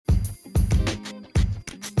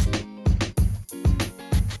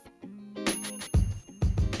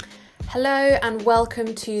Hello and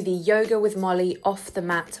welcome to the Yoga with Molly Off the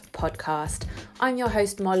Mat podcast. I'm your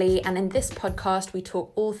host Molly, and in this podcast we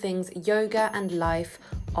talk all things yoga and life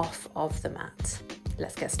off of the mat.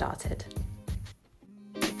 Let's get started.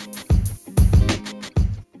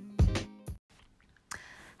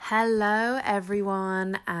 Hello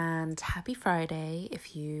everyone and happy Friday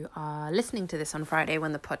if you are listening to this on Friday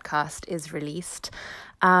when the podcast is released.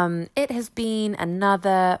 It has been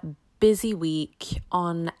another busy week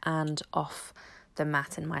on and off the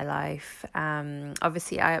mat in my life.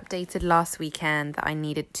 Obviously I updated last weekend that I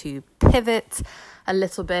needed to pivot a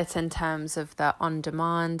little bit in terms of the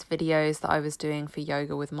on-demand videos that I was doing for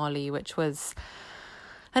Yoga with Molly, which was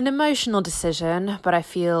an emotional decision, but I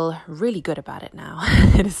feel really good about it now.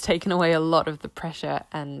 It has taken away a lot of the pressure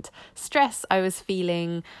and stress I was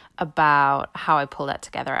feeling about how I pull that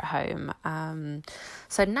together at home.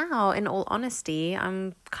 So now, in all honesty,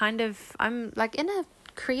 I'm like in a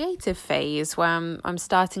creative phase where I'm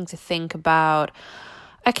starting to think about,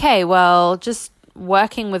 okay, well, just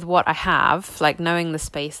working with what I have, like knowing the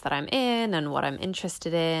space that I'm in and what I'm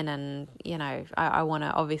interested in. And, you know, I want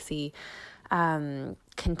to obviously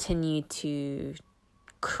continue to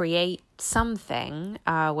create something,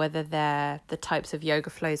 whether they're the types of yoga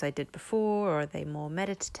flows I did before, or are they more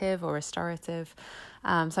meditative or restorative. So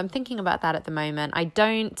I'm thinking about that at the moment.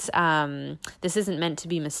 This isn't meant to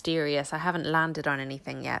be mysterious. I haven't landed on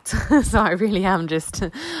anything yet. So I really am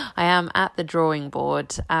I am at the drawing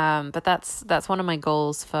board. But that's one of my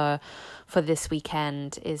goals for this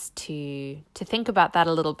weekend, is to think about that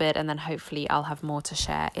a little bit, and then hopefully I'll have more to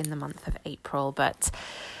share in the month of April. But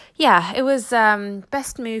yeah, it was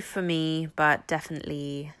best move for me, but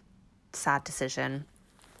definitely sad decision.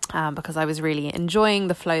 Because I was really enjoying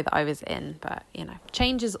the flow that I was in. But, you know,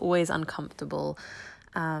 change is always uncomfortable,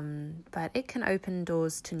 but it can open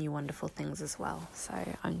doors to new wonderful things as well. So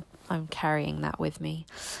I'm carrying that with me.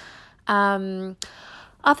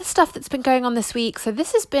 Other stuff that's been going on this week. So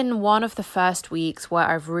this has been one of the first weeks where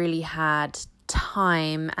I've really had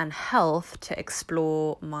time and health to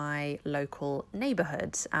explore my local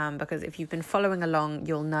neighborhood. Because if you've been following along,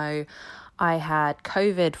 you'll know I had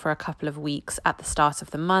COVID for a couple of weeks at the start of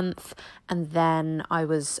the month, and then I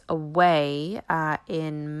was away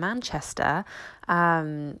in Manchester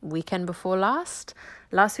weekend before last.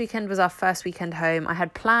 Last weekend was our first weekend home. I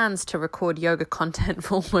had plans to record yoga content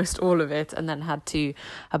for almost all of it and then had to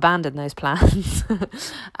abandon those plans.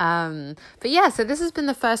 But yeah, so this has been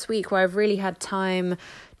the first week where I've really had time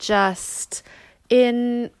just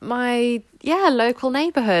in my local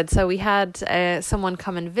neighborhood. So we had someone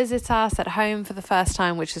come and visit us at home for the first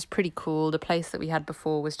time, which is pretty cool. The place that we had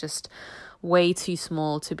before was just way too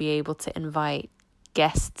small to be able to invite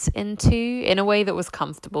guests into in a way that was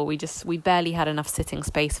comfortable. We barely had enough sitting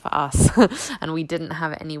space for us and we didn't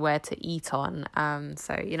have anywhere to eat on.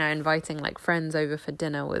 So, you know, inviting like friends over for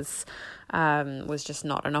dinner was just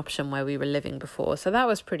not an option where we were living before. So that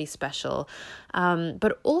was pretty special.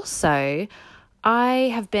 But also I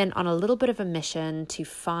have been on a little bit of a mission to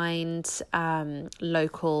find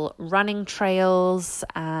local running trails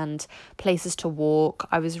and places to walk.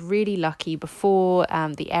 I was really lucky before.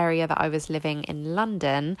 The area that I was living in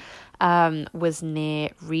London was near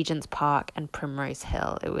Regent's Park and Primrose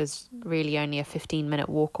Hill. It was really only a 15-minute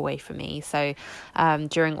walk away from me. So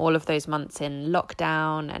during all of those months in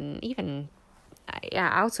lockdown and even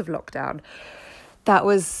out of lockdown, that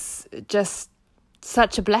was just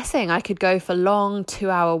such a blessing. I could go for long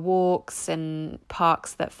 2-hour walks in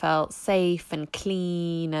parks that felt safe and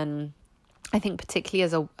clean, and I think particularly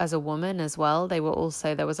as a woman as well, there was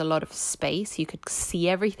a lot of space. You could see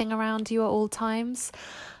everything around you at all times.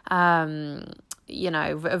 You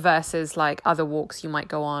know, versus like other walks you might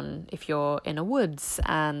go on if you're in a woods,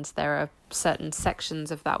 and there are certain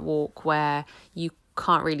sections of that walk where you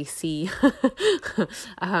can't really see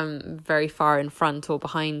very far in front or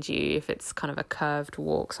behind you if it's kind of a curved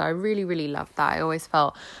walk. So I really, really loved that. I always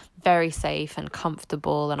felt very safe and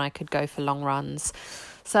comfortable, and I could go for long runs.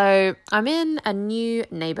 So I'm in a new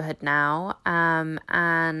neighborhood now, and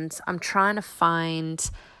I'm trying to find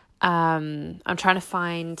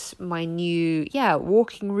my new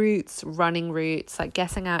walking routes, running routes, like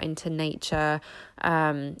getting out into nature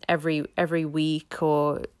every week,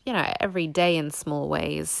 or you know, every day in small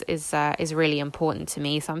ways is really important to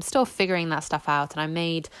me. So I'm still figuring that stuff out, and I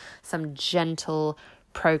made some gentle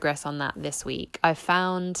progress on that this week. I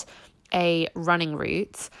found a running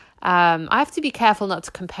route. I have to be careful not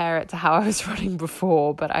to compare it to how I was running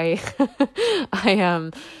before, but I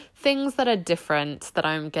things that are different that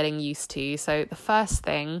I'm getting used to. So the first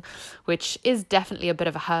thing, which is definitely a bit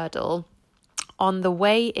of a hurdle, on the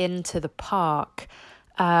way into the park,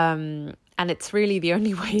 And it's really the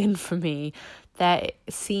only way in for me. There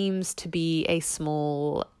seems to be a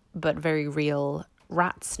small but very real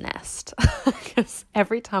rat's nest, because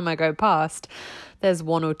every time I go past, there's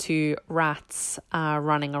one or two rats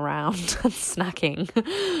running around and snacking,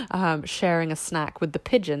 sharing a snack with the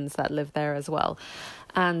pigeons that live there as well.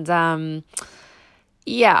 And I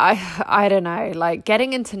don't know, like,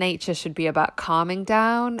 getting into nature should be about calming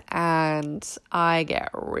down, and I get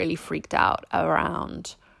really freaked out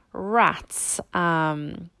around rats.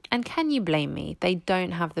 And can you blame me? They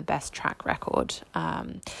don't have the best track record.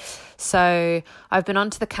 So I've been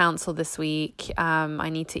onto the council this week. I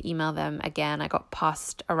need to email them again. I got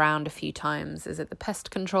passed around a few times. Is it the pest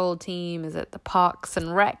control team? Is it the parks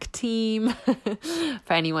and rec team?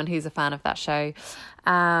 For anyone who's a fan of that show.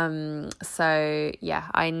 So yeah,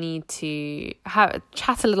 I need to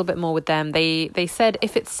chat a little bit more with them. They said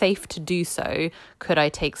if it's safe to do so, could I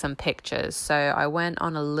take some pictures? So I went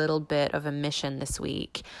on a little bit of a mission this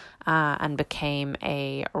week, and became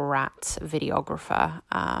a rat videographer.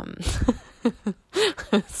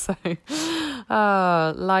 So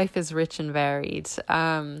life is rich and varied.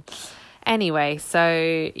 Anyway,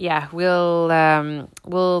 so yeah, we'll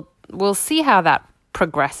see how that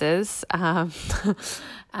progresses.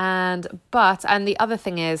 And the other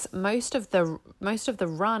thing is, most of the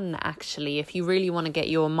run, actually, if you really want to get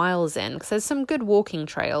your miles in, because there's some good walking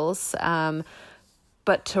trails,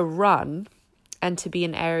 but to run and to be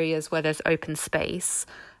in areas where there's open space,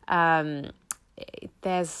 there's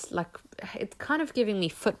like, it's kind of giving me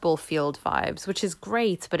football field vibes, which is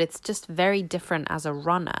great, but it's just very different as a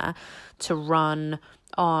runner to run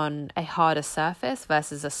on a harder surface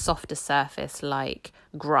versus a softer surface like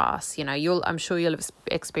grass. You know, I'm sure you'll have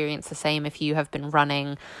experienced the same if you have been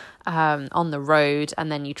running on the road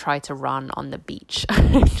and then you try to run on the beach.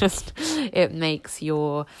 It makes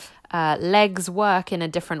your legs work in a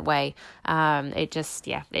different way.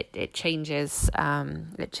 It changes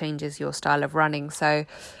your style of running. So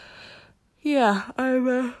yeah,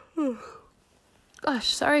 gosh,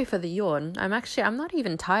 sorry for the yawn. I'm not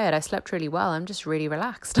even tired. I slept really well. I'm just really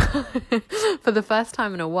relaxed. For the first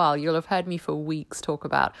time in a while, you'll have heard me for weeks talk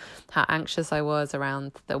about how anxious I was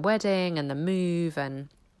around the wedding and the move and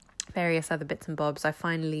various other bits and bobs. I'm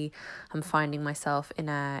finding myself in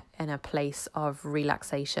a place of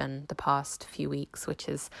relaxation the past few weeks, which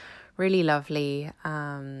is really lovely.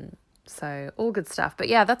 So all good stuff. But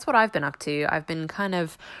yeah, that's what I've been up to. I've been kind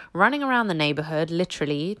of running around the neighborhood,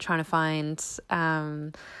 literally trying to find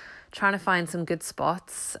some good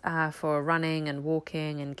spots for running and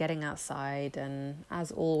walking and getting outside. And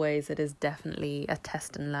as always, it is definitely a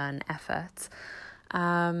test and learn effort.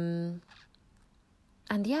 And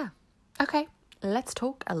yeah, okay, let's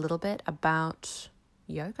talk a little bit about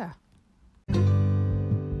yoga.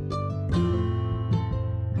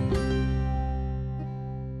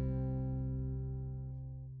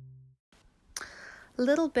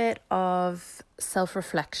 Little bit of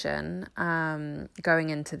self-reflection going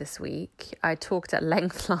into this week. I talked at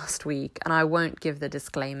length last week, and I won't give the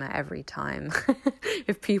disclaimer every time.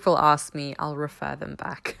 If people ask me, I'll refer them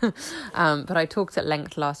back. But I talked at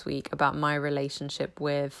length last week about my relationship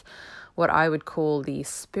with what I would call the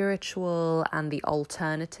spiritual and the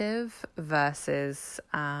alternative versus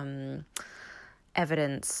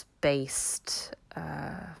evidence-based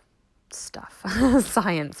stuff,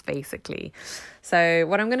 science, basically. So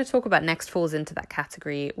what I'm going to talk about next falls into that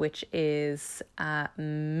category, which is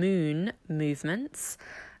moon movements.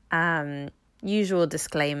 Usual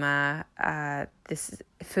disclaimer, this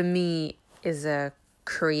for me is a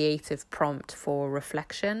creative prompt for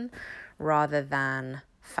reflection rather than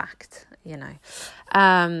fact, you know.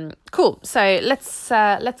 Cool. So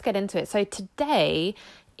let's get into it. So today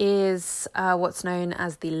is what's known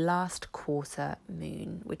as the last quarter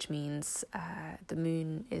moon, which means the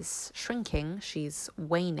moon is shrinking, she's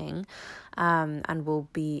waning, and will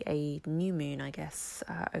be a new moon, I guess,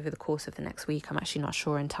 over the course of the next week. I'm actually not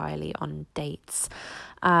sure entirely on dates.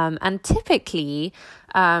 And typically,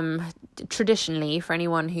 traditionally, for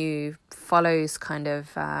anyone who follows kind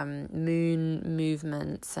of moon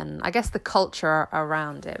movements and I guess the culture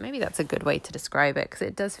around it, maybe that's a good way to describe it, because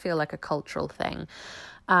it does feel like a cultural thing.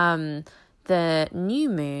 The new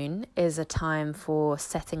moon is a time for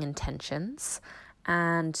setting intentions,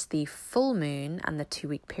 and the full moon and the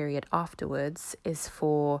 2-week period afterwards is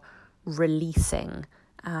for releasing.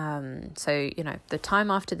 So, you know, the time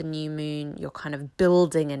after the new moon, you're kind of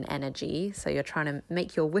building an energy. So you're trying to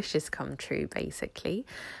make your wishes come true, basically.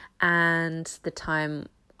 And the time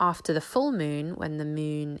after the full moon, when the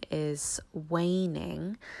moon is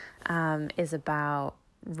waning, is about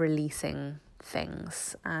releasing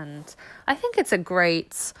things. And I think it's a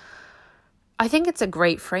great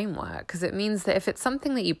framework, because it means that if it's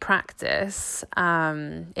something that you practice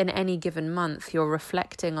in any given month, you're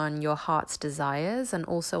reflecting on your heart's desires and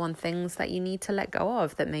also on things that you need to let go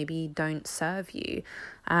of that maybe don't serve you.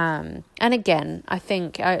 And again, I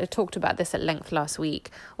think I talked about this at length last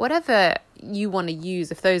week. Whatever you want to use,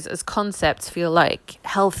 if those as concepts feel like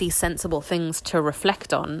healthy, sensible things to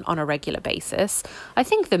reflect on a regular basis, I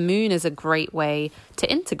think the moon is a great way to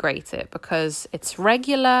integrate it, because it's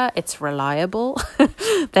regular, it's reliable.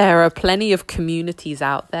 There are plenty of communities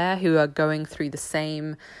out there who are going through the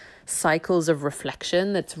same cycles of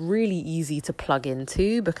reflection that's really easy to plug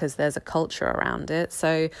into because there's a culture around it.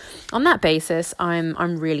 So on that basis,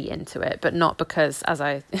 I'm really into it, but not because, as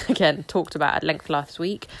I again talked about at length last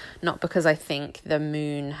week, not because I think the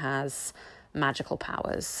moon has magical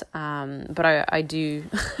powers, but I do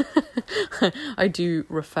I do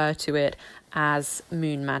refer to it as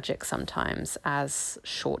moon magic sometimes, as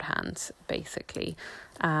shorthand basically.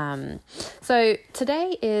 So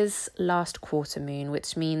today is last quarter moon,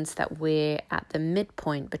 which means that we're at the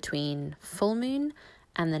midpoint between full moon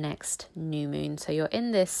and the next new moon. So you're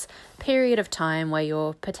in this period of time where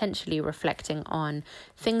you're potentially reflecting on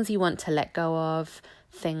things you want to let go of,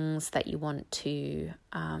 things that you want to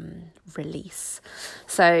release.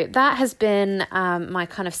 So that has been my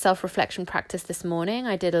kind of self-reflection practice this morning.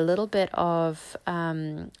 I did a little bit of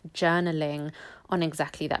journaling on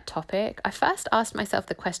exactly that topic. I first asked myself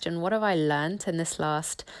the question, what have I learned in this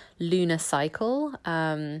last lunar cycle?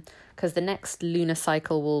 Because the next lunar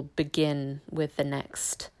cycle will begin with the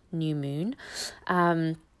next new moon.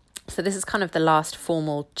 So this is kind of the last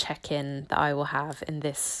formal check-in that I will have in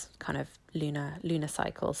this kind of lunar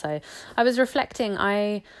cycle. So I was reflecting,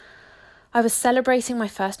 I was celebrating my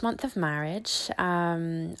first month of marriage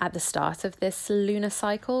at the start of this lunar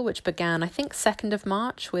cycle, which began, I think, 2nd of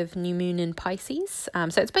March with new moon in Pisces.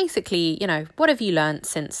 So it's basically, what have you learned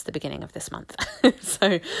since the beginning of this month?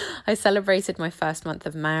 So I celebrated my first month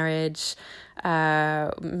of marriage.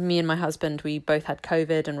 Me and my husband, we both had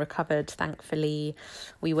COVID and recovered, thankfully.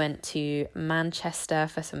 We went to Manchester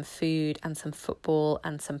for some food and some football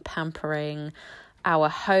and some pampering. Our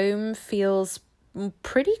home feels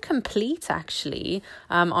pretty complete, actually.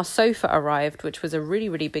 Our sofa arrived, which was a really,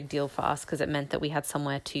 really big deal for us because it meant that we had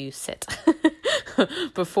somewhere to sit.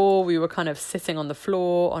 Before, we were kind of sitting on the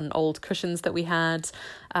floor on old cushions that we had.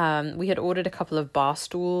 We had ordered a couple of bar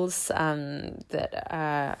stools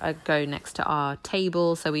that go next to our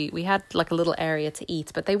table. So we had like a little area to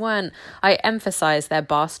eat, but they weren't, I emphasize they're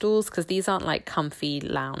bar stools because these aren't like comfy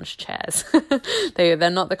lounge chairs. They're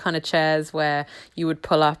not the kind of chairs where you would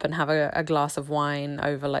pull up and have a glass of wine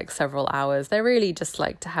over like several hours. They're really just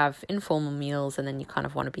like to have informal meals and then you kind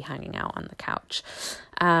of want to be hanging out on the couch.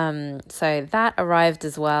 So that arrived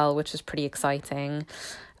as well, which was pretty exciting.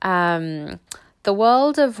 The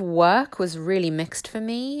world of work was really mixed for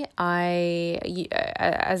me.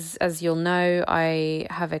 As you'll know, I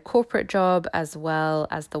have a corporate job as well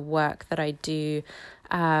as the work that I do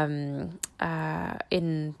in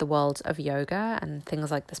the world of yoga and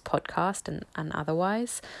things like this podcast and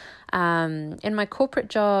otherwise. In my corporate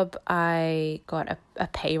job, I got a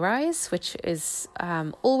pay rise, which is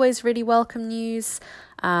always really welcome news.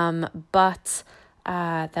 But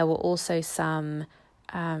there were also some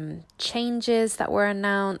changes that were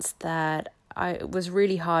announced that it was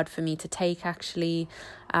really hard for me to take, actually.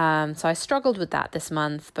 So I struggled with that this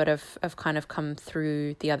month, but I've kind of come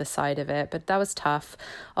through the other side of it. But that was tough.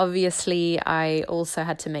 Obviously, I also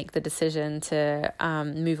had to make the decision to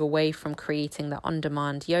move away from creating the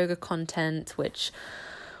on-demand yoga content, which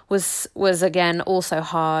was again also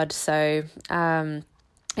hard. So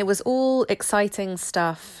it was all exciting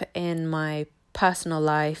stuff in my personal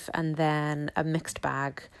life and then a mixed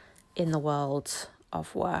bag in the world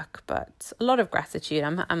of work, but a lot of gratitude.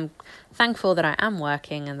 I'm thankful that I am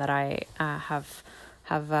working and that I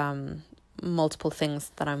have multiple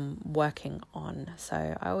things that I'm working on.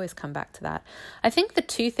 So I always come back to that. I think the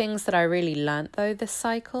two things that I really learnt though this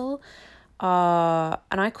cycle are,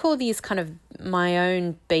 and I call these kind of my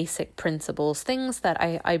own basic principles, things that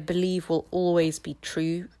I believe will always be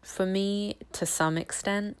true for me to some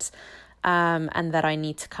extent, and that I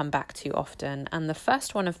need to come back to often. And the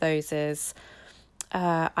first one of those is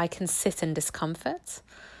I can sit in discomfort.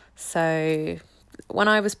 So when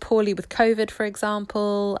I was poorly with COVID, for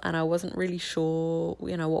example, and I wasn't really sure,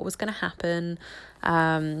 what was going to happen,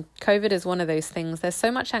 COVID is one of those things. There's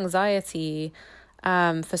so much anxiety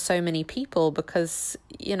for so many people because,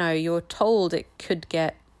 you're told it could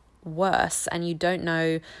get worse, and you don't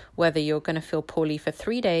know whether you're going to feel poorly for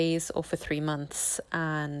 3 days or for 3 months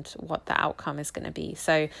and what the outcome is going to be.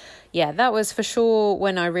 So yeah, that was for sure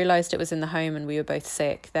when I realized it was in the home and we were both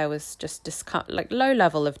sick. There was just low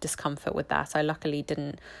level of discomfort with that. I luckily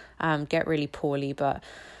didn't get really poorly, but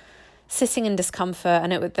sitting in discomfort,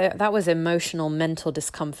 and that was emotional, mental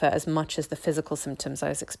discomfort as much as the physical symptoms I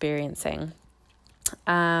was experiencing.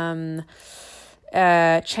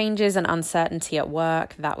 Changes and uncertainty at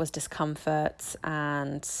work, that was discomfort,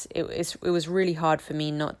 and it was really hard for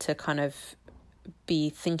me not to kind of be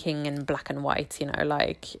thinking in black and white,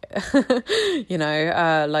 like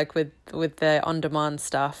like with the on-demand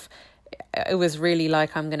stuff. It was really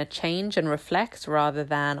like, I'm going to change and reflect rather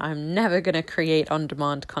than I'm never going to create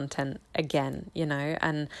on-demand content again,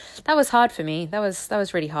 and that was hard for me. That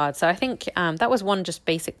was really hard. So I think that was one just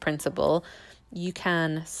basic principle. You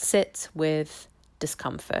can sit with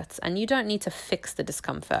discomfort, and you don't need to fix the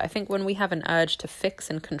discomfort. I think when we have an urge to fix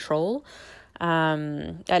and control,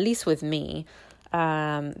 at least with me,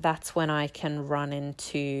 that's when I can run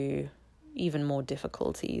into even more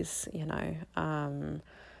difficulties,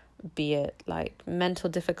 be it like mental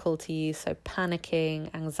difficulties, so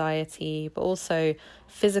panicking, anxiety, but also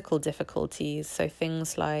physical difficulties, so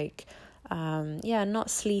things like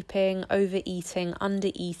not sleeping, overeating,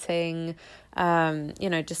 undereating,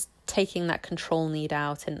 just taking that control need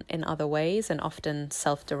out in other ways, and often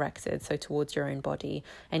self-directed, so towards your own body.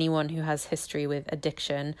 Anyone who has history with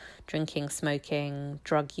addiction, drinking, smoking,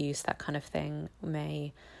 drug use, that kind of thing,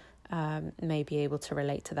 may be able to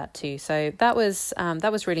relate to that too. So that was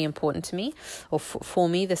really important to me, or for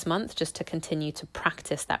me this month, just to continue to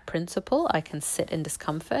practice that principle. I can sit in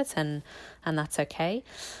discomfort, and that's okay.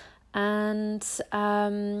 And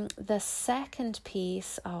the second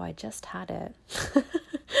piece, I just had it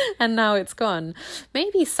and now it's gone.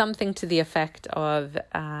 Maybe something to the effect of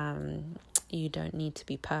you don't need to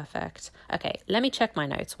be perfect. Okay, let me check my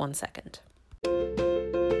notes 1 second.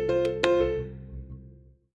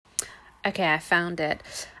 Okay, I found it.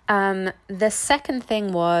 The second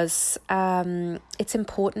thing was it's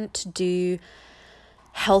important to do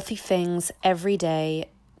healthy things every day,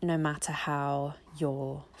 no matter how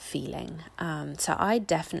you're feeling. So I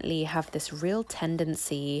definitely have this real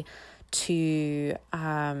tendency to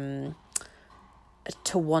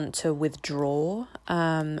want to withdraw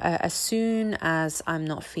as soon as I'm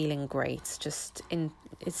not feeling great.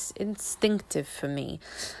 It's instinctive for me,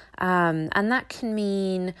 and that can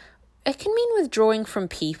mean. It can mean withdrawing from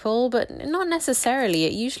people, but not necessarily.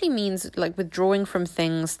 It usually means like withdrawing from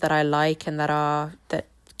things that I like and that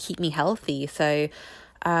keep me healthy. So,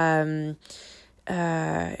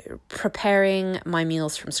 preparing my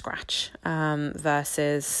meals from scratch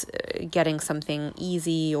versus getting something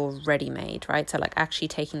easy or ready-made, right? So like actually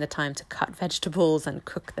taking the time to cut vegetables and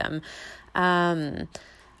cook them.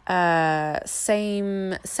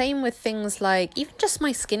 Same with things like even just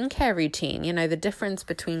my skincare routine, the difference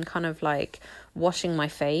between kind of like washing my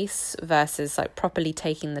face versus like properly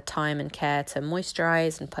taking the time and care to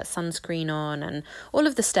moisturize and put sunscreen on, and all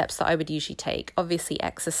of the steps that I would usually take. Obviously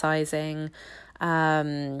exercising,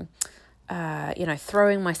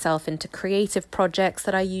 throwing myself into creative projects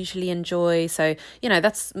that I usually enjoy. So,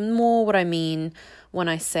 that's more what I mean when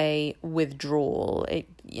I say withdrawal.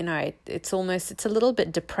 It's a little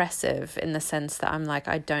bit depressive in the sense that I'm like,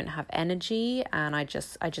 I don't have energy and I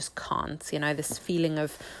just can't, this feeling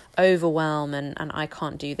of overwhelm and I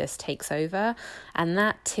can't do this takes over. And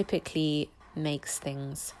that typically makes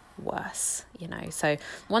things worse, So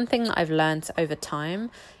one thing that I've learned over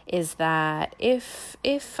time is that if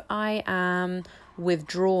I am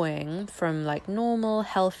withdrawing from like normal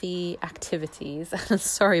healthy activities,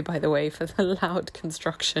 sorry by the way for the loud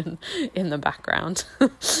construction in the background,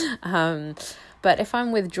 but if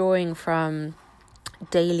I'm withdrawing from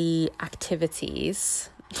daily activities,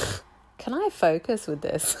 can I focus with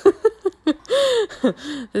this?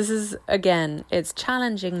 This is, again, it's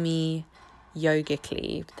challenging me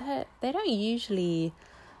yogically. They don't usually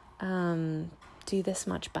do this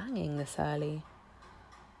much banging this early.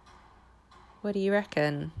 What do you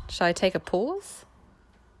reckon? Should I take a pause?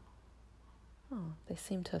 Oh, they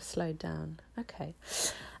seem to have slowed down. Okay.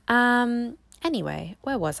 Anyway,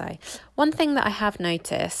 where was I? One thing that I have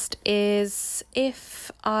noticed is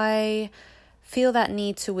if I feel that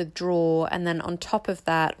need to withdraw and then on top of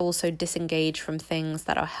that also disengage from things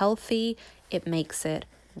that are healthy, it makes it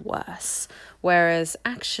worse. Whereas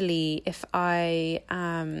actually if I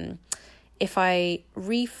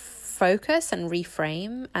refocus and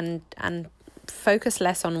reframe and focus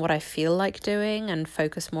less on what I feel like doing and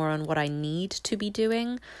focus more on what I need to be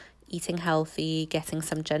doing, eating healthy, getting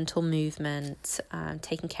some gentle movement,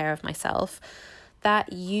 taking care of myself,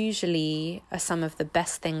 that usually are some of the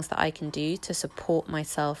best things that I can do to support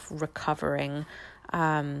myself recovering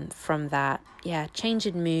from that, change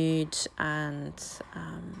in mood. And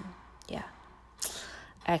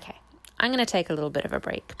okay, I'm going to take a little bit of a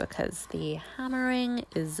break because the hammering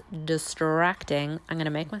is distracting. I'm going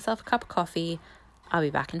to make myself a cup of coffee. I'll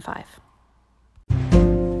be back in 5.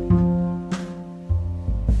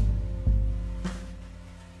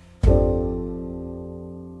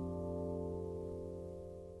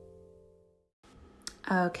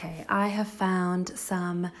 Okay, I have found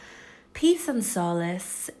some peace and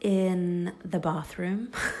solace in the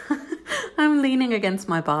bathroom. I'm leaning against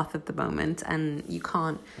my bath at the moment and you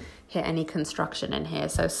can't hear any construction in here.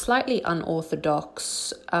 So slightly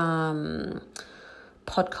unorthodox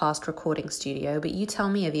podcast recording studio, but you tell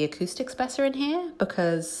me, are the acoustics better in here?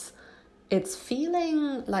 Because it's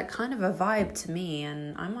feeling like kind of a vibe to me,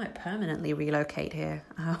 and I might permanently relocate here.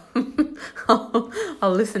 I'll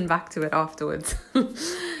listen back to it afterwards.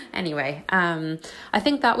 Anyway, I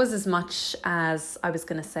think that was as much as I was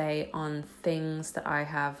going to say on things that I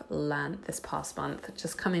have learned this past month.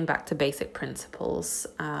 Just coming back to basic principles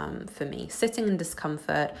for me. Sitting in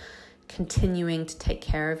discomfort, continuing to take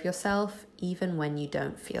care of yourself even when you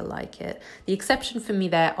don't feel like it. The exception for me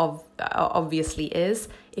there obviously is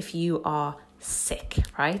if you are sick,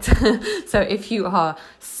 right? So if you are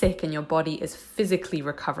sick and your body is physically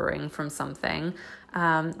recovering from something,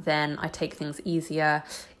 then I take things easier.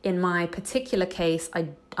 In my particular case,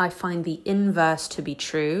 I find the inverse to be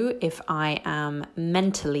true if I am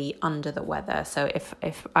mentally under the weather. So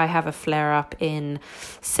if I have a flare-up in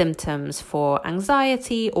symptoms for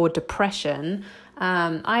anxiety or depression,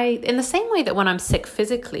 I, in the same way that when I'm sick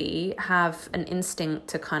physically, have an instinct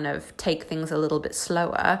to kind of take things a little bit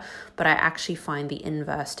slower, but I actually find the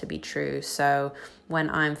inverse to be true. So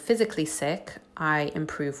when I'm physically sick, I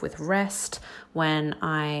improve with rest. When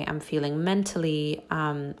I am feeling mentally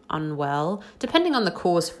unwell, depending on the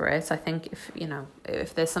cause for it, I think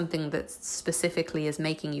if there's something that specifically is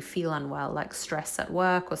making you feel unwell, like stress at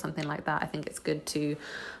work or something like that, I think it's good to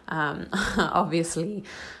obviously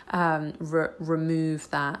remove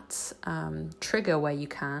that trigger where you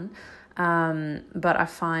can. But I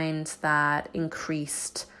find that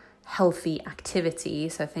increased healthy activity,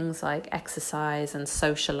 so things like exercise and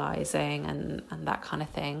socializing and that kind of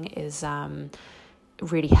thing is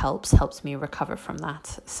really helps me recover from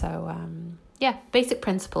that. So basic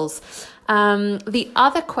principles. The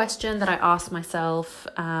other question that I asked myself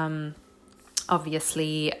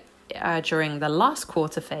obviously during the last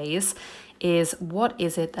quarter phase is, what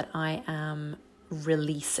is it that I am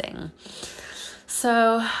releasing?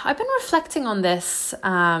 So I've been reflecting on this.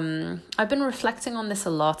 I've been reflecting on this a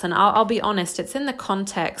lot, and I'll be honest, it's in the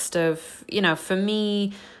context of, for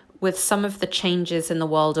me, with some of the changes in the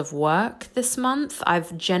world of work this month,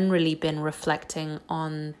 I've generally been reflecting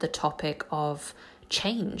on the topic of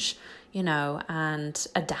change, and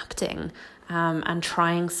adapting, and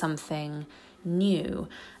trying something new.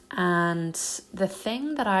 And the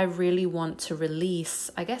thing that I really want to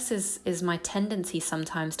release, I guess, is my tendency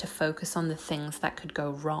sometimes to focus on the things that could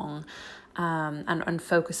go wrong, and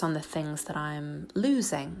focus on the things that I'm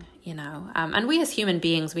losing, And we as human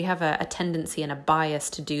beings, we have a tendency and a bias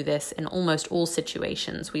to do this in almost all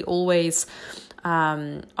situations. We always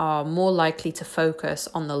are more likely to focus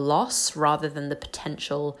on the loss rather than the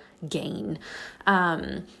potential gain.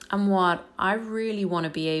 And what I really want to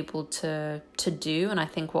be able to do, and I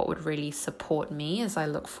think what would really support me as I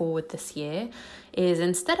look forward this year, is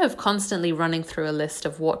instead of constantly running through a list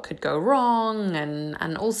of what could go wrong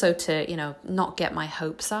and also to, not get my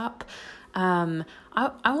hopes up, I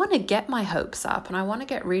want to get my hopes up, and I want to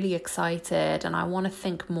get really excited, and I want to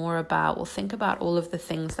think about all of the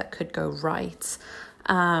things that could go right.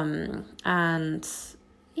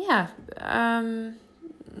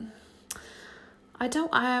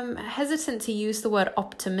 I'm hesitant to use the word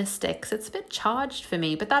optimistic, 'cause it's a bit charged for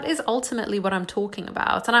me, but that is ultimately what I'm talking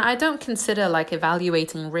about. And I don't consider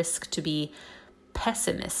evaluating risk to be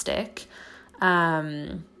pessimistic,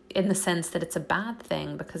 in the sense that it's a bad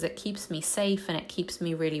thing, because it keeps me safe and it keeps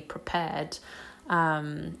me really prepared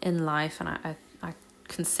in life. And I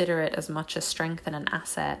consider it as much a strength and an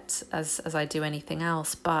asset as I do anything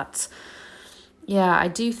else. But yeah, I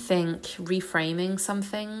do think reframing some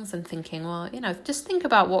things and thinking, well, just think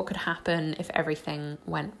about what could happen if everything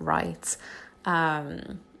went right,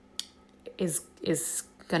 is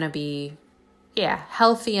going to be,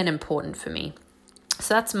 healthy and important for me.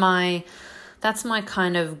 So that's my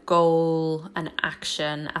kind of goal and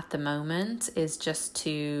action at the moment, is just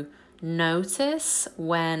to notice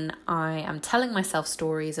when I am telling myself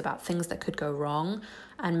stories about things that could go wrong,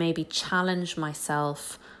 and maybe challenge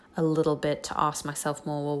myself a little bit to ask myself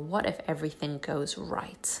more, well, what if everything goes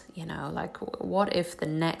right? Like, what if the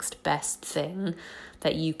next best thing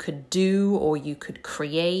that you could do, or you could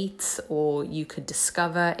create, or you could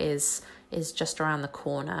discover is just around the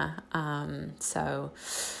corner?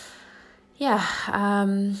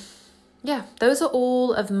 Those are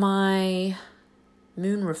all of my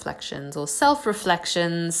moon reflections, or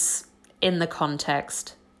self-reflections in the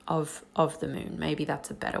context of the moon. Maybe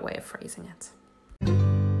that's a better way of phrasing it.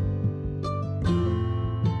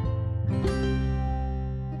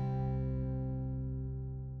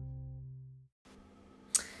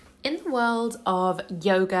 In the world of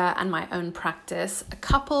yoga and my own practice, a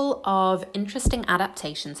couple of interesting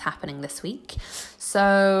adaptations happening this week.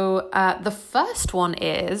 So the first one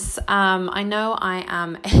is, I know I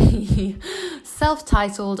am a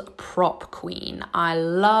self-titled prop queen. I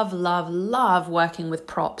love working with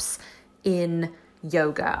props in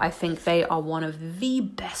yoga. I think they are one of the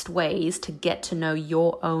best ways to get to know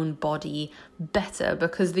your own body better,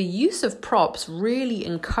 because the use of props really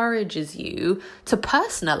encourages you to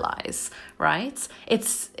personalize, right?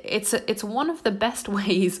 It's one of the best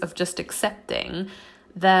ways of just accepting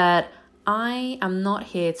that I am not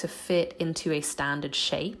here to fit into a standard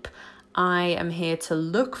shape. I am here to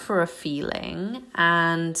look for a feeling,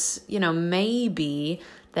 and maybe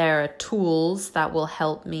there are tools that will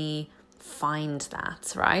help me find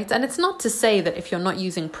that, right? And it's not to say that if you're not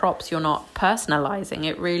using props, you're not personalizing.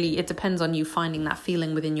 It depends on you finding that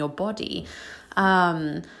feeling within your body.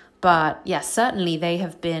 But yeah, certainly they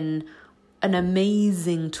have been an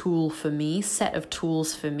amazing set of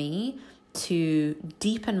tools for me to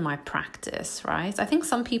deepen my practice, right? I think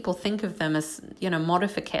some people think of them as,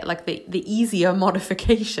 like the easier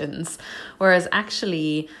modifications, whereas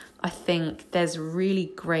actually I think there's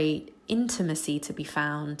really great intimacy to be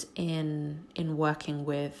found in working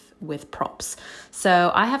with props.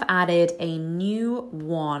 So I have added a new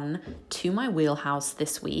one to my wheelhouse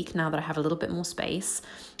this week, now that I have a little bit more space.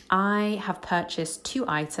 I have purchased 2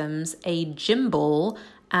 items, a gym ball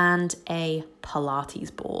and a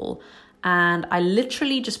Pilates ball. And I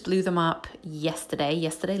literally just blew them up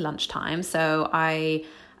yesterday lunchtime. So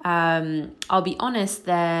I'll be honest,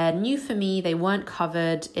 they're new for me. They weren't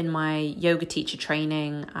covered in my yoga teacher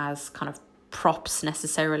training as kind of props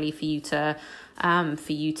necessarily for you to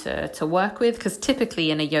work with, because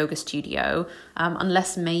typically in a yoga studio,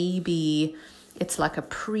 unless maybe it's like a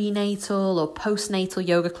prenatal or postnatal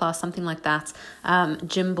yoga class, something like that,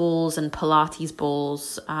 gym balls and Pilates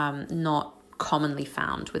balls not commonly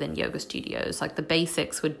found within yoga studios. Like the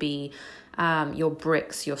basics would be your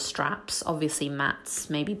bricks, your straps, obviously mats,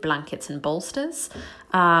 maybe blankets and bolsters.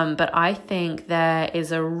 But I think there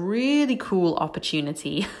is a really cool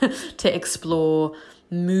opportunity to explore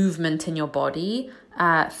movement in your body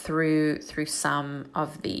through some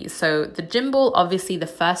of these. So the gym ball, obviously the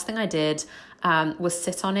first thing I did was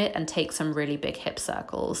sit on it and take some really big hip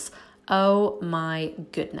circles. Oh my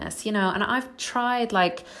goodness, and I've tried,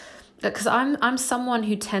 because I'm someone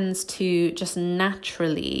who tends to just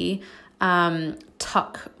naturally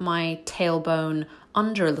tuck my tailbone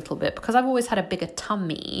under a little bit, because I've always had a bigger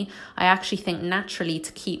tummy. I actually think naturally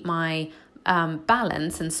to keep my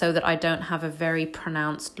balance, and so that I don't have a very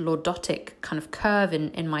pronounced lordotic kind of curve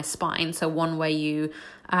in my spine. So one way you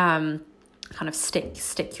kind of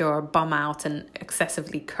stick your bum out and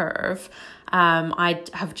excessively curve. I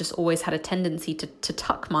have just always had a tendency to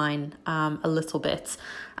tuck mine a little bit.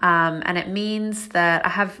 And it means that I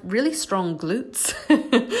have really strong glutes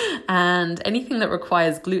and anything that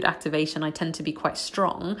requires glute activation, I tend to be quite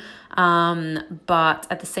strong. But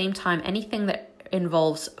at the same time, anything that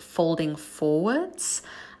involves folding forwards,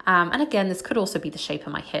 and again, this could also be the shape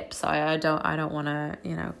of my hips. So I don't want to,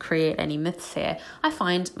 create any myths here. I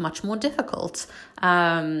find much more difficult.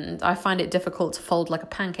 I find it difficult to fold like a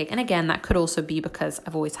pancake. And again, that could also be because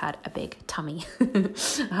I've always had a big tummy,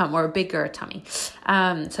 or a bigger tummy.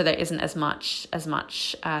 So there isn't as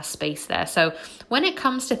much space there. So when it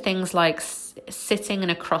comes to things like sitting in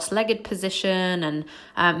a cross-legged position and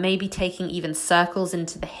maybe taking even circles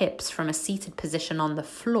into the hips from a seated position on the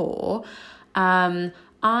floor,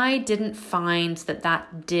 I didn't find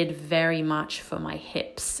that did very much for my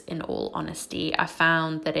hips, in all honesty. I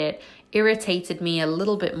found that it irritated me a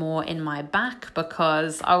little bit more in my back,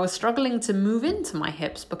 because I was struggling to move into my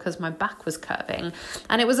hips because my back was curving.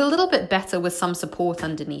 And it was a little bit better with some support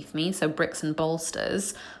underneath me, so bricks and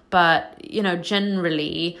bolsters. But,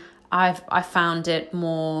 generally, I found it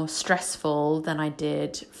more stressful than I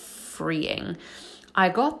did freeing. I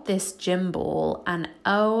got this gym ball and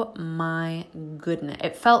oh my goodness,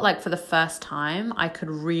 it felt like for the first time I could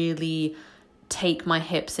really take my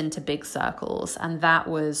hips into big circles, and that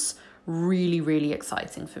was really, really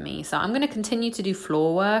exciting for me. So I'm going to continue to do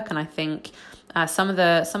floor work, and I think some of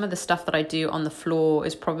the stuff that I do on the floor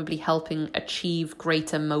is probably helping achieve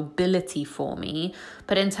greater mobility for me.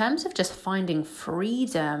 But in terms of just finding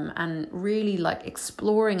freedom and really like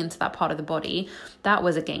exploring into that part of the body, that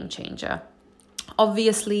was a game changer.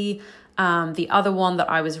 Obviously, the other one that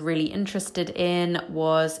I was really interested in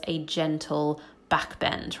was a gentle back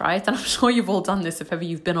bend, right? And I'm sure you've all done this if ever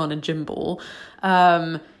you've been on a gym ball.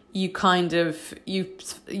 You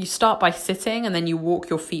start by sitting and then you walk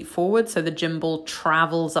your feet forward so the gym ball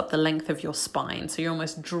travels up the length of your spine. So you're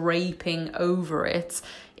almost draping over it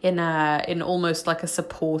in almost like a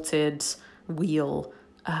supported wheel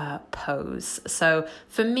pose. So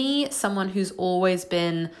for me, someone who's always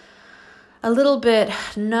been a little bit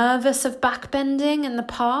nervous of backbending in the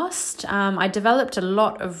past, I developed a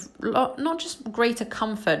lot, not just greater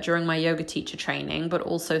comfort during my yoga teacher training, but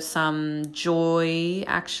also some joy,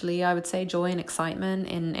 actually, I would say joy and excitement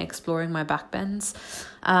in exploring my backbends.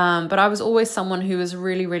 But I was always someone who was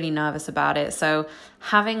really, really nervous about it. So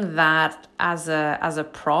having that as a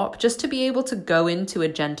prop, just to be able to go into a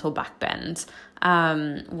gentle backbend,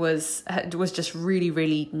 was just really,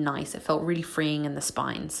 really nice. It felt really freeing in the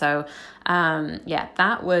spine. So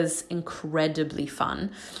that was incredibly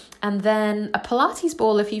fun. And then a Pilates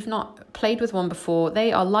ball, if you've not played with one before,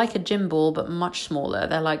 they are like a gym ball, but much smaller.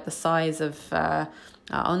 They're like the size of,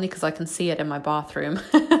 only because I can see it in my bathroom,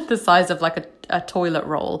 the size of like a toilet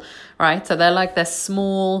roll, right? So they're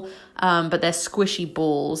small, but they're squishy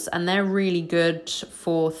balls, and they're really good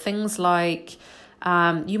for things like,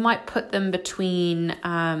 you might put them between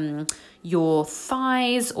your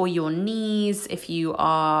thighs or your knees if you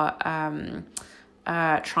are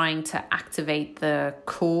trying to activate the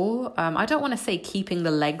core. I don't want to say keeping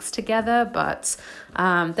the legs together, but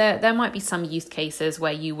there might be some use cases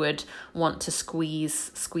where you would want to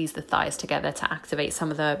squeeze the thighs together to activate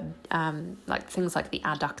some of the like things like the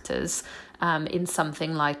adductors in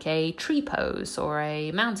something like a tree pose or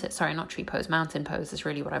a mountain pose is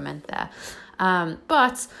really what I meant there.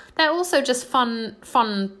 But they're also just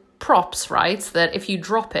fun props, right? That if you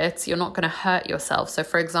drop it, you're not going to hurt yourself. So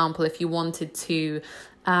for example, if you wanted to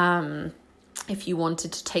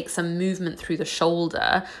take some movement through the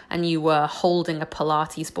shoulder and you were holding a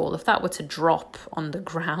Pilates ball, if that were to drop on the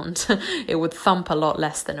ground, it would thump a lot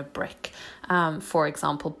less than a brick, for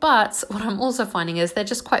example. But what I'm also finding is they're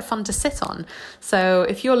just quite fun to sit on. So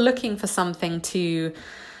if you're looking for something to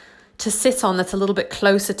sit on that's a little bit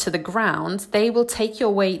closer to the ground, they will take your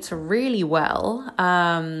weight really well.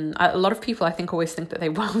 A lot of people, I think, always think that they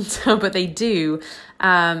won't, but they do,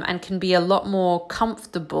 and can be a lot more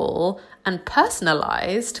comfortable and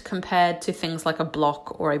personalized compared to things like a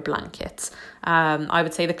block or a blanket. I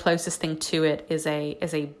would say the closest thing to it is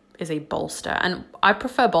a bolster, and I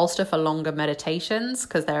prefer bolster for longer meditations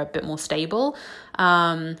because they're a bit more stable.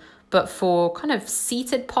 But for kind of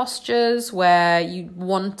seated postures where you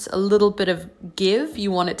want a little bit of give,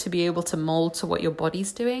 you want it to be able to mold to what your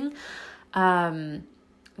body's doing,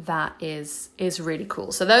 that is really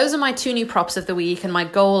cool. So those are my 2 new props of the week. And my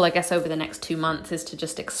goal, I guess, over the next 2 months is to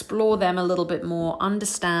just explore them a little bit more,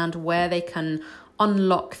 understand where they can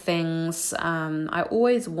unlock things. I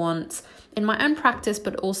always want, in my own practice,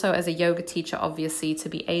 but also as a yoga teacher, obviously, to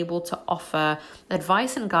be able to offer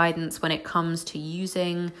advice and guidance when it comes to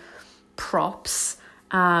using props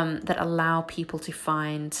that allow people to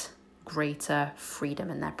find greater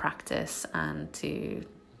freedom in their practice and to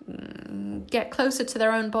get closer to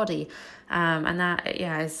their own body. And that,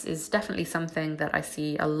 is definitely something that I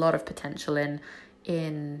see a lot of potential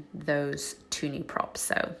in those 2 new props.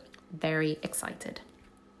 So very excited.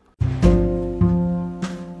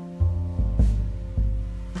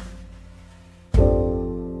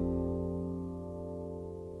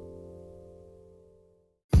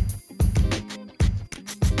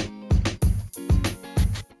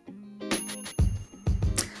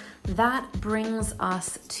 That brings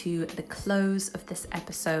us to the close of this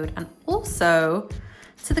episode and also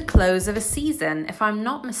to the close of a season. If I'm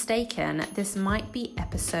not mistaken, this might be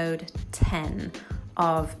episode 10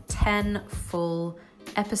 of 10 full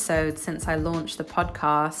episodes since I launched the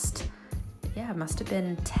podcast. It must have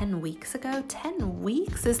been 10 weeks ago. 10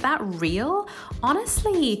 weeks? Is that real?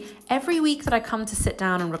 Honestly, every week that I come to sit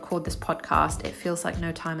down and record this podcast, it feels like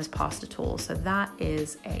no time has passed at all. So that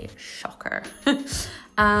is a shocker.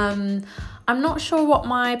 I'm not sure what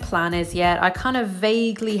my plan is yet. I kind of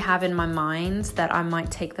vaguely have in my mind that I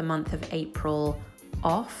might take the month of April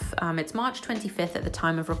off. It's March 25th at the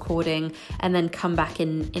time of recording, and then come back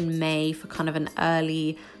in May for kind of an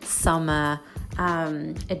early summer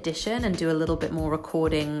edition, and do a little bit more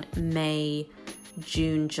recording May,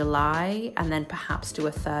 June, July, and then perhaps do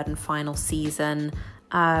a third and final season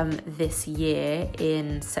this year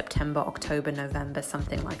in September, October, November,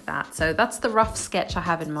 something like that. So that's the rough sketch I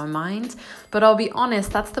have in my mind, but I'll be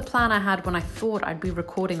honest, that's the plan I had when I thought I'd be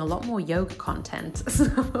recording a lot more yoga content.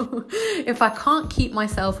 So if I can't keep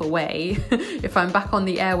myself away, if I'm back on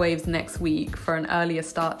the airwaves next week for an earlier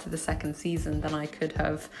start to the second season than I could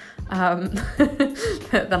have,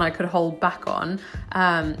 than I could hold back on,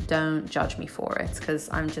 don't judge me for it, because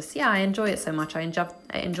I'm just, I enjoy it so much. I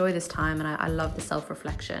enjoy this time, and I love the self-reflection.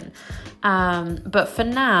 But for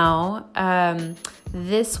now,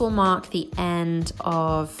 this will mark the end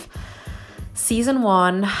of season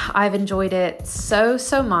 1. I've enjoyed it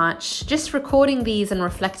so much. Just recording these and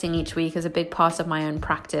reflecting each week is a big part of my own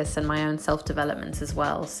practice and my own self-development as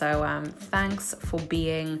well. So thanks for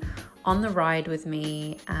being on the ride with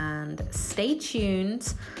me, and stay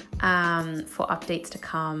tuned for updates to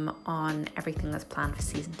come on everything that's planned for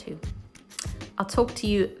season 2. I'll talk to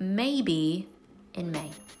you maybe in May.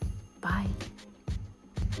 Bye.